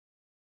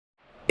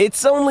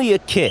It's only a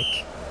kick,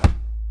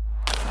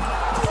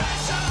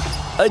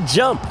 a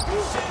jump,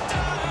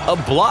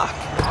 a block.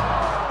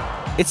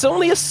 It's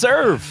only a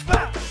serve.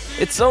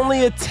 It's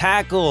only a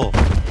tackle,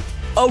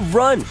 a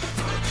run.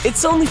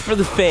 It's only for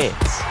the fans.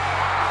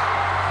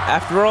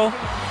 After all,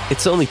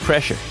 it's only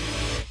pressure.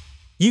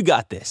 You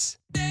got this.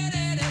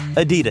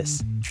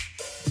 Adidas.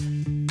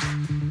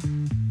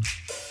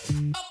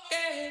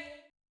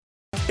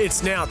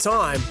 It's now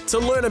time to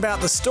learn about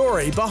the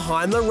story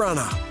behind the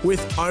runner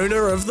with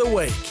Owner of the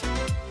Week.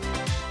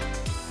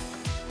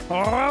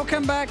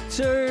 Welcome back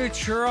to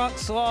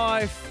Trots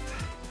Life.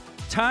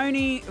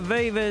 Tony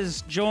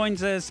Vievers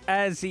joins us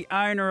as the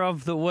Owner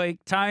of the Week.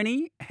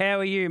 Tony, how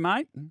are you,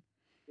 mate?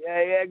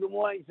 Yeah. Good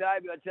morning,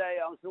 Toby. I tell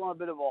you, I'm still on a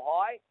bit of a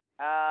high,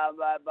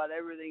 but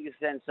everything is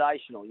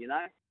sensational, you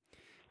know.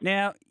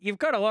 Now, you've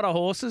got a lot of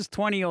horses,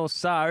 20 or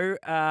so,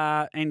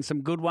 and some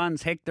good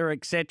ones, Hector,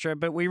 etc.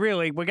 But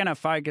we're going to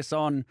focus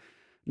on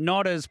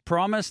Not As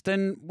Promised.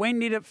 And when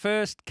did it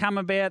first come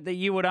about that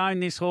you would own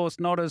this horse,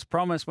 Not As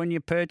Promised, when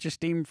you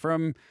purchased him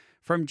from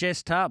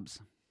Jess Tubbs?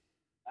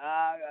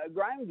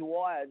 Graham's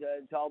Wire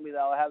told me they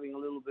were having a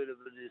little bit of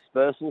a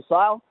dispersal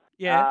sale.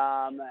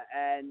 Yeah.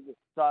 And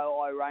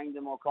so I rang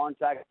them, I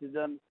contacted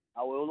them.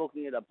 We were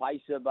looking at a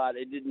pacer, but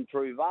it didn't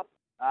prove up.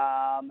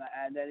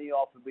 And then he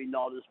offered me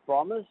Not As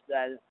Promised.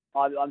 And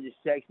I'm just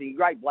texting.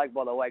 Great bloke,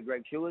 by the way,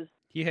 Greg Schewers.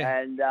 Yeah.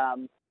 And I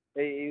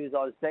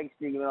was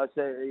texting him, and I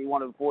said he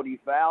wanted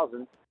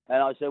 40,000.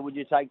 And I said, would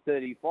you take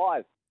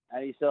 35?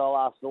 And he said, I'll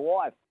ask the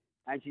wife.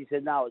 And she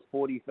said, no, it's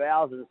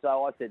 40,000.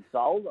 So I said,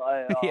 sold.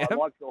 I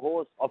liked the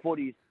horse. I thought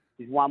his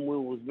one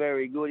wheel was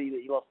very good.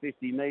 He lost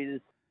 50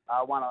 metres.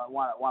 Won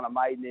a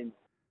maiden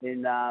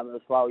in a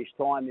slowish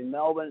time in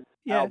Melbourne.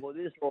 Yeah. But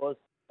this horse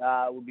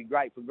would be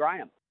great for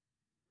Graham.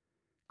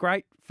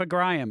 Great for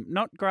Graham.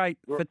 Not great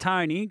for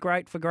Tony,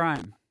 great for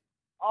Graham.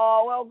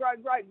 Oh, well,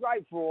 great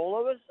for all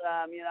of us.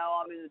 I'm in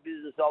the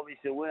business,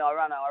 obviously. I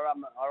run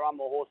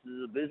my horses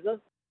as a business.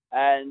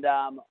 And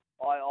I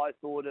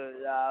thought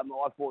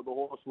the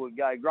horse would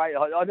go great.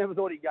 I never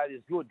thought he'd go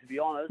this good, to be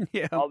honest.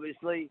 Yeah.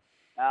 Obviously.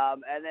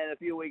 And then a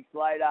few weeks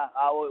later,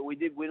 we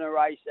did win a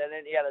race, and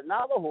then he had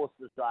another horse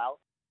for sale.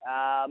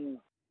 And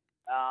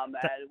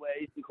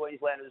he's in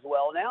Queensland as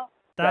well now.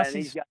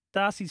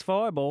 Darcy's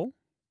Fireball.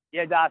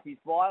 Yeah, Darcy's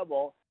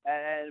Fireball.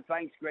 And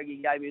thanks, Greg, he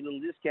gave me a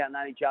little discount and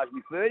only charged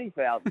me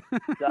 30,000.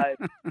 So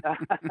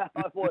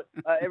I thought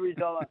every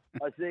time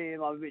I see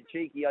him, I'm a bit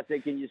cheeky. I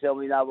said, can you sell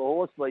me another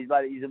horse, please?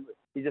 But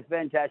he's a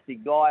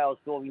fantastic guy. I was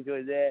talking to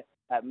him there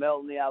at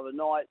Melton the other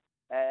night,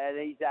 and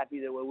he's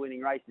happy that we're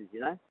winning races, you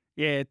know?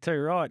 Yeah, too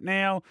right.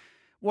 Now,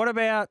 what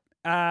about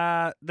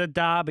the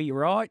Derby,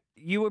 right?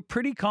 You were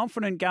pretty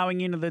confident going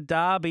into the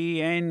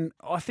Derby, and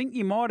I think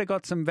you might have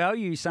got some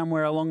value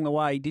somewhere along the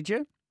way, did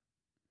you?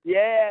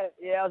 Yeah,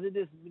 I was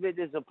a bit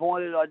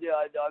disappointed. I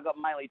got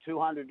mainly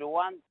 200 to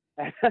 1.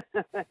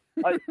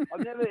 I've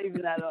never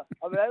even I've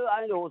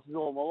owned horses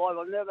all my life.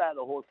 I've never had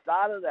a horse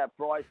start at that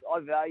price.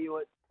 I value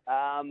it.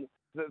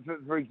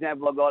 For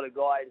example, I've got a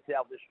guy in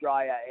South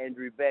Australia,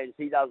 Andrew Benz.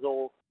 He does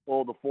all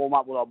the form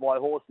up when I buy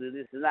horses,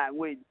 this and that. And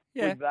we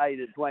valued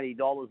it $20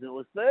 and it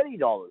was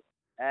 $30.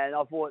 And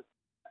I thought,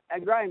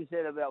 and Graham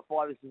said about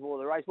 5 minutes before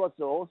the race, what's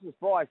the horse's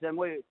price? And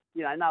we,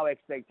 no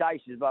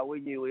expectations, but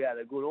we knew we had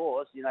a good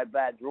horse,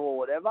 bad draw or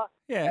whatever.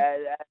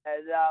 Yeah.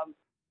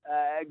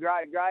 And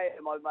Graham, I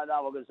don't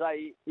know what I can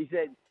say, he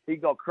said he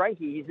got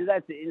cranky. He said,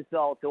 that's an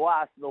insult to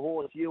us, the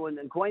horse, you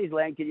and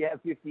Queensland. Can you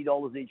have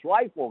 $50 each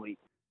way for me?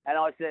 And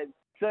I said,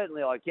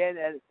 certainly I can.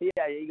 And he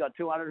got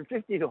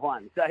 250 to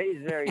 1. So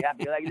he's very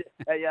happy.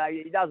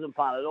 He doesn't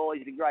punt at all.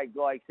 He's a great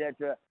guy,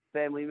 etc.,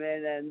 family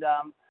man. And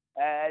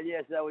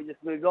so we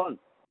just moved on.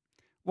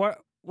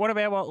 What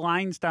about what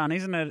Lane's done?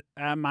 Isn't it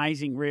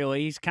amazing,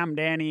 really? He's come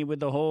down here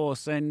with the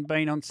horse and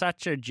been on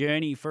such a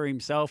journey for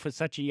himself as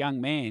such a young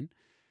man.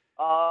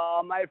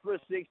 Mate, for a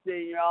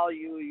 16-year-old,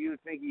 you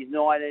think he's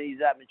 9 and he's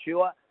that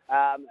mature.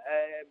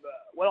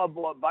 When I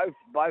bought both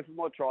of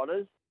my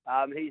trotters,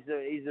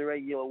 he's a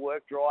regular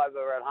work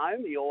driver at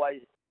home. He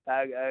always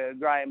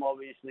Graham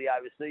obviously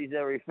oversees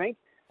everything,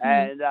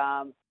 and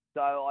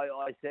so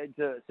I said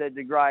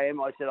to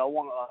Graham, I said I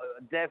want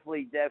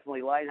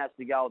definitely Lane has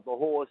to go with the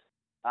horse.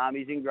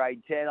 He's in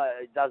grade 10.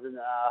 I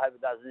hope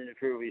it doesn't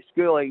interfere with his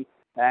schooling.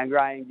 And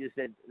Graham just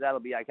said that'll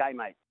be okay,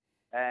 mate.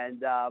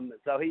 And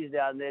so he's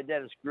down there.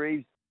 Dennis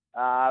Greaves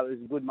was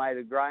a good mate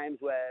of Graham's,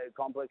 where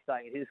complex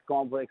staying at his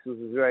complex was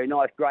very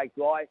nice, great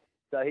guy.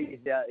 So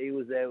he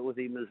was there with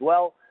him as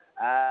well.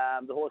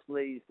 The horse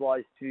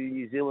flies to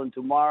New Zealand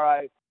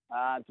tomorrow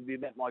to be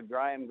met by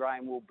Graham.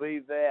 Graham will be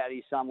there, and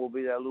his son will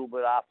be there a little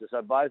bit after.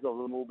 So both of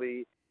them will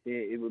be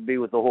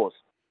with the horse.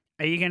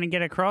 Are you going to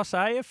get across,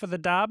 are you, for the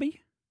Derby?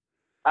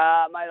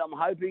 Mate, I'm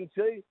hoping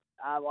to.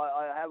 I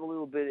have a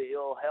little bit of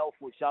ill health,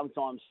 which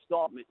sometimes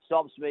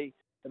stops me.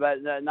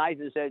 But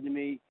Nathan said to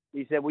me,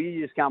 he said, "Well,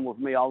 you just come with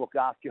me. I'll look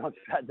after you on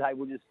Saturday.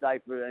 We'll just stay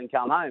for it and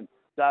come home."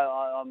 So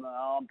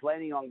I'm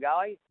planning on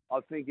going.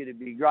 I think it'd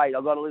be great.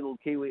 I've got a lot of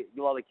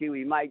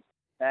Kiwi mates,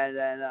 and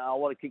I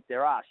want to kick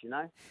their ass,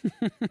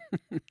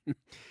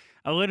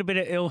 a little bit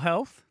of ill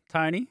health,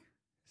 Tony?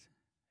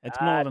 It's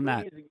more than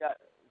that.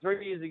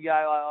 3 years ago,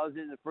 I was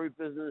in the fruit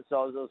business. I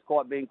was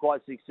being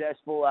quite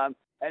successful.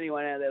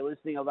 Anyone out there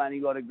listening, I've only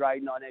got a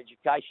grade 9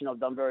 education. I've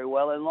done very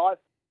well in life.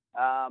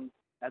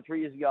 And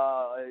 3 years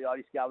ago, I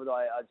discovered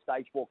I had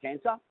stage 4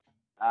 cancer,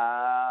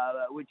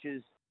 which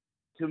is,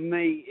 to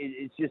me,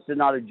 it's just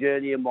another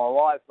journey in my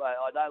life.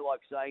 I don't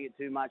like saying it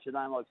too much. I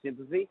don't like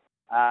sympathy.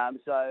 So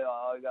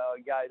I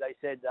go.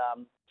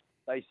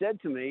 They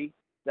said to me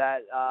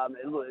that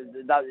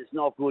it's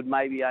not good.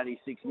 Maybe only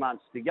 6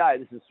 months to go.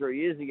 This is 3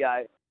 years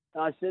ago,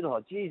 and I said, "Oh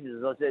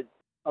Jesus!" I said,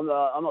 "I'm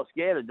not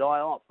scared of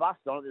dying. I'm not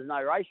fussed on it. There's no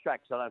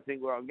racetracks. I don't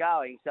think where I'm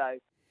going." So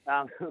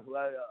I'm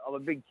a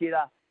big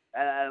kidder.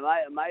 And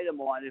a mate of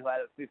mine who had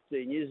it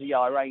 15 years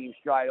ago, I rang him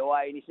straight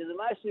away, and he said the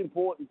most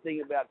important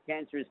thing about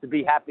cancer is to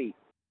be happy.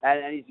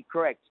 And he's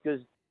correct, because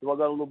if I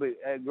got a little bit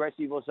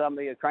aggressive or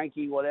something, or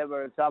cranky,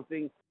 whatever, or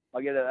something,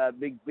 I get a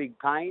big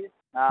pain.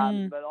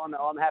 But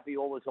I'm happy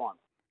all the time.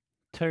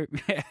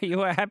 You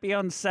were happy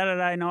on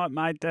Saturday night,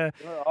 mate. But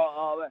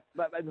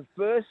the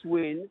first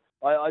win,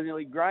 I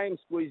nearly, Graham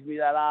squeezed me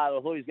that hard.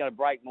 I thought he was going to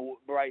break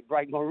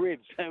my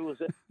ribs. It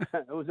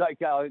was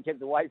okay. I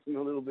kept away from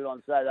him a little bit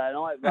on Saturday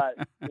night, but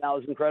it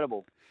was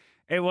incredible.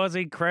 It was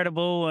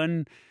incredible,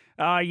 and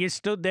you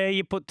stood there,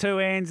 you put two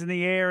hands in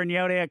the air and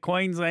yelled out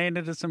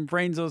Queenslander to some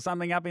friends or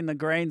something up in the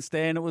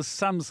grandstand. It was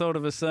some sort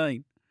of a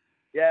scene.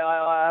 Yeah,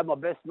 I had my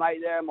best mate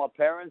there and my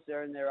parents.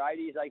 They're in their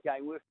 80s. They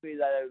came with me.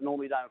 They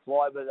normally don't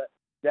fly, but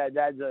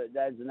Dad's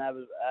an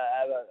avid,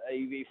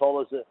 he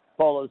follows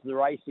the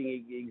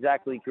racing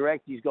exactly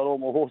correct. He's got all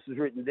my horses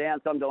written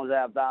down. Sometimes I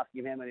have to ask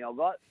him how many I've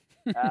got.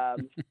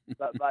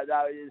 But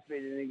no, it's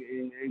been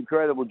an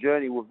incredible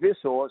journey with this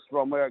horse,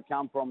 from where it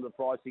come from, the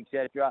price,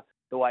 etc.,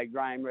 the way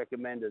Graham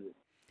recommended it.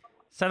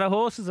 So the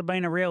horses have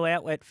been a real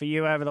outlet for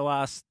you over the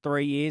last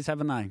 3 years,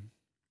 haven't they?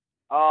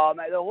 Oh,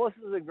 mate, the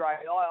horses are great.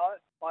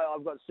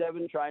 I've got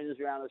 7 trainers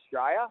around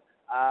Australia.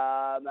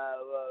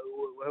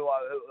 Who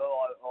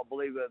I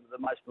believe are the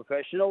most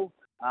professional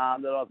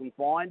that I can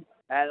find.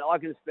 And I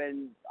can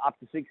spend up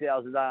to 6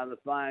 hours a day on the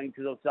phone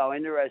because I'm so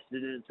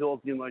interested in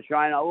talking to my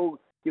trainer. I will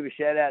give a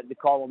shout out to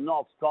Colin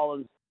Knox.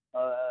 Colin's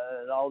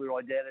an older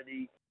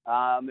identity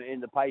in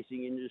the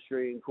pacing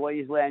industry in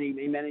Queensland.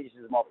 He manages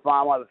my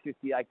farm. I have a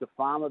 50-acre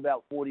farm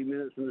about 40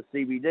 minutes from the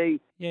CBD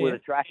with a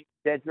track,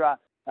 etc.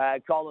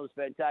 Colin's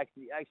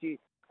fantastic. Actually,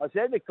 I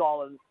said to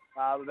Colin,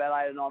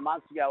 about 8 or 9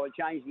 months ago, we're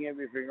changing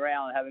everything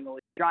around and having all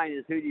these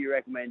trainers. Who do you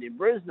recommend in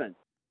Brisbane?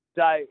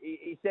 So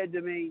he said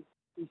to me,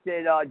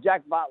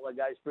 Jack Butler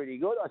goes pretty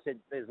good. I said,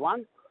 there's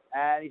one.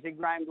 And he said,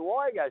 Graham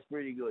Dwyer goes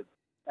pretty good.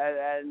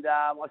 And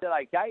I said,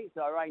 okay.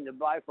 So I rang them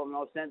both and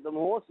I sent them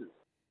horses.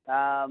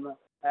 And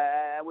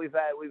we've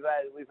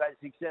had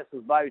success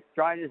with both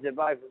trainers. They're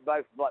both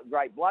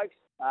great blokes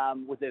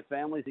with their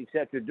families,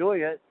 etc.,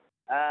 doing it.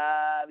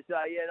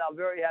 So yeah, I'm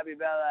very happy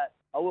about that.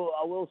 I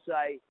will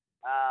say.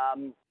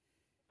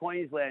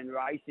 Queensland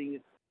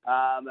racing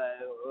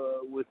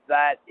with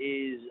that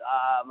is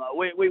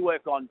we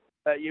work on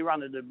you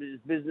run a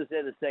business.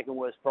 They're the second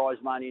worst prize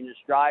money in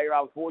Australia,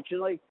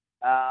 unfortunately.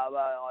 I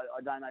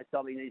don't know,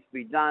 something needs to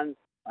be done,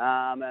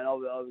 and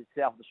obviously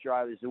South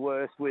Australia is the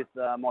worst, with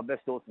my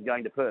best horse is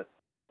going to Perth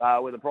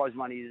where the prize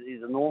money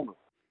is enormous.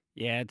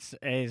 Yeah,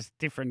 there's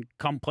different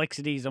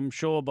complexities, I'm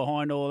sure,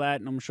 behind all that,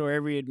 and I'm sure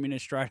every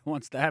administrator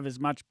wants to have as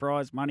much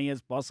prize money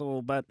as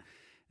possible, but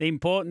the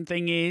important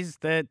thing is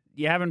that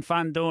you're having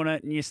fun doing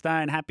it and you're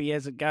staying happy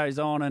as it goes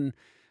on. And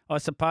I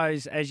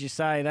suppose, as you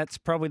say, that's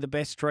probably the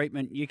best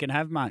treatment you can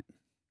have, mate.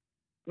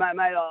 Mate,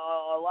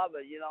 I love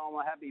it. I'm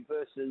a happy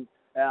person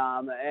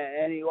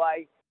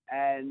anyway,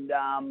 and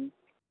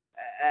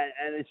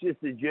it's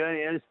just a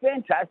journey, and it's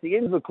fantastic.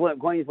 Even for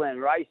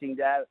Queensland racing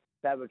to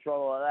have a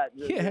trial like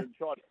that. Yeah.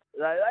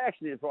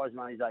 Actually, the prize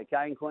money's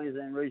okay in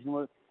Queensland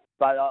regionally,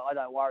 but I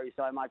don't worry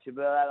so much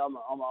about that. I'm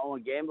a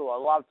gambler. I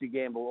love to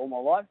gamble all my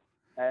life.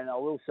 And I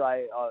will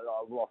say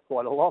I've lost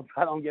quite a lot,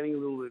 but I'm getting a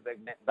little bit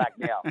back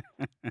now.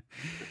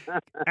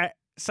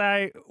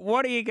 So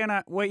what are you going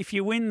to – if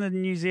you win the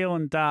New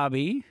Zealand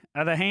Derby,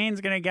 are the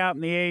hands going to go up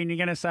in the air and you're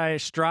going to say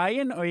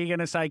Australian, or are you going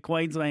to say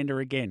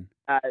Queenslander again?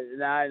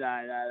 No.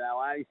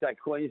 I only say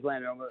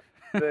Queenslander. I'm a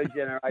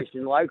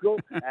third-generation local,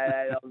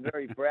 and I'm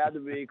very proud to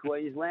be a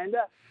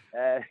Queenslander.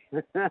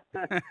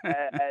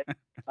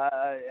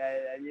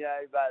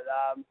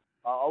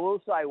 I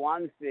will say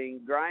one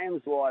thing.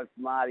 Graham's wife,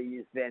 Marty,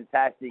 is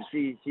fantastic.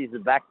 She's the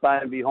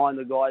backbone behind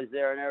the guys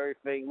there and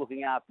everything,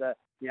 looking after,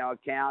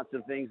 accounts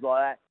and things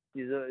like that.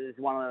 She's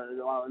one of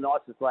the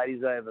nicest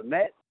ladies I ever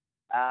met.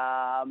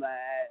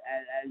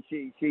 And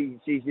she's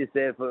just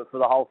there for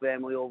the whole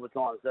family all the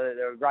time. So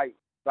they're a great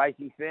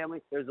racing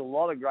family. There's a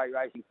lot of great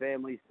racing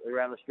families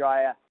around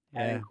Australia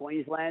and in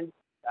Queensland.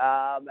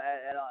 And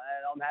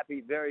I'm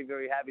happy, very,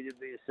 very happy to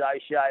be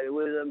associated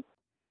with them,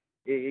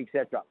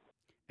 etc.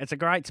 It's a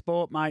great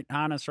sport, mate,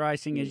 harness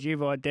racing, as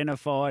you've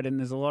identified, and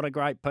there's a lot of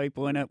great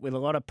people in it with a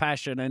lot of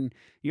passion, and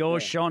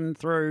yours shone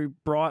through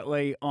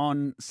brightly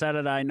on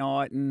Saturday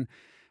night, and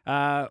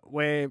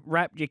where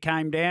Wrapped, you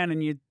came down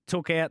and you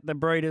took out the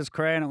Breeders'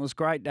 Crown. It was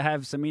great to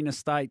have some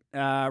interstate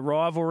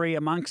rivalry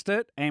amongst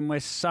it, and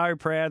we're so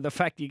proud of the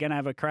fact you're going to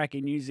have a crack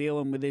in New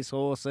Zealand with this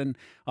horse, and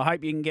I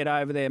hope you can get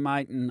over there,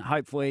 mate, and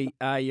hopefully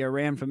you're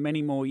around for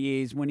many more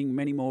years, winning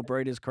many more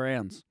Breeders'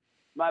 Crowns.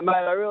 Mate,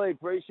 I really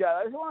appreciate it.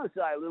 I just want to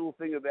say a little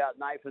thing about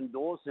Nathan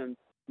Dawson.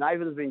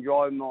 Nathan's been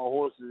driving my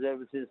horses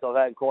ever since I've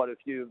had quite a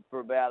few for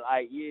about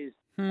 8 years.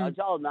 I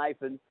told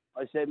Nathan,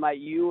 I said, mate,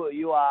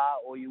 you are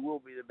or you will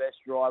be the best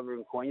driver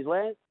in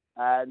Queensland.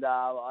 And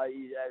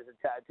as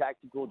a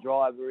tactical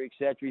driver,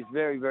 etc., he's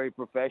very, very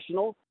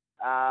professional.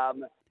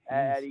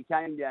 And he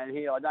came down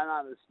here. I don't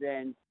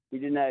understand. He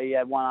didn't know he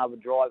had one other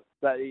drive,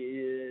 but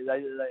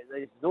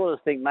they sort of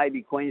think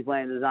maybe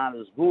Queenslanders aren't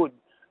as good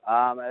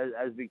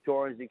as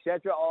Victorians,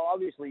 etc.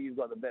 Obviously, you've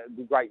got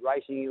the great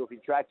racing, you look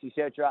at tracks,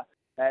 etc.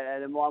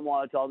 And in my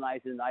mind, I told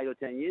Nathan 8 or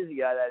 10 years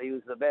ago that he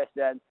was the best,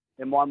 and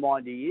in my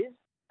mind, he is.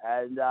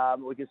 And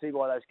we can see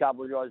by those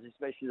couple of drives,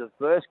 especially the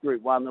first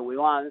Group 1 that we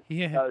won,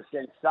 Yeah. that was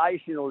a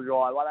sensational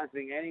drive. I don't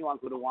think anyone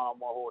could have won on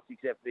my horse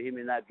except for him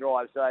in that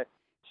drive. So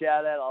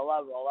shout out!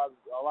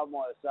 I love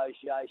my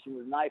association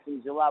with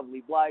Nathan. He's a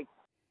lovely bloke.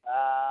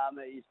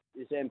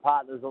 His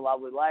partner's a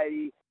lovely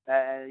lady,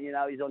 and you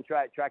know he's on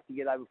track to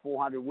get over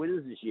 400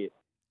 winners this year.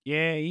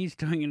 Yeah, he's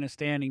doing an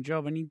astounding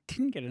job, and he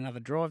didn't get another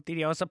drive, did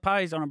he? I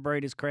suppose on a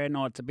Breeders' Crown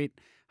night, it's a bit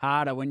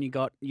harder when you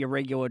got your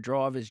regular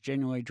drivers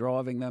generally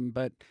driving them.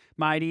 But,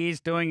 mate, he is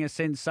doing a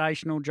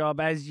sensational job,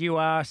 as you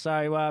are.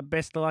 So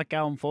best of luck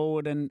going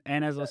forward. And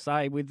as I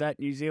say, with that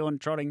New Zealand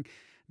trotting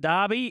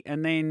derby,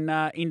 and then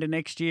into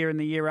next year and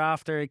the year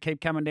after, keep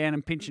coming down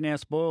and pinching our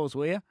spoils,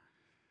 will you?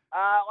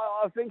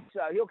 I think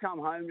so. He'll come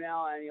home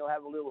now and he'll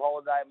have a little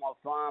holiday at my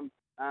farm.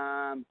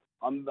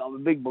 I'm a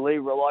big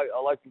believer.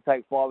 I like to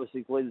take 5 or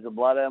 6 litres of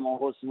blood out of my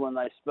horses when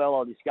they spell.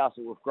 I'll discuss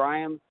it with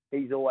Graham.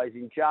 He's always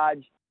in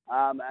charge.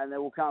 And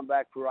then we'll come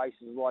back for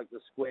races like the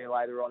Square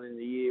later on in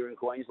the year in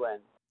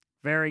Queensland.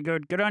 Very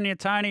good. Good on you,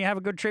 Tony. Have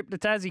a good trip to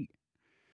Tassie.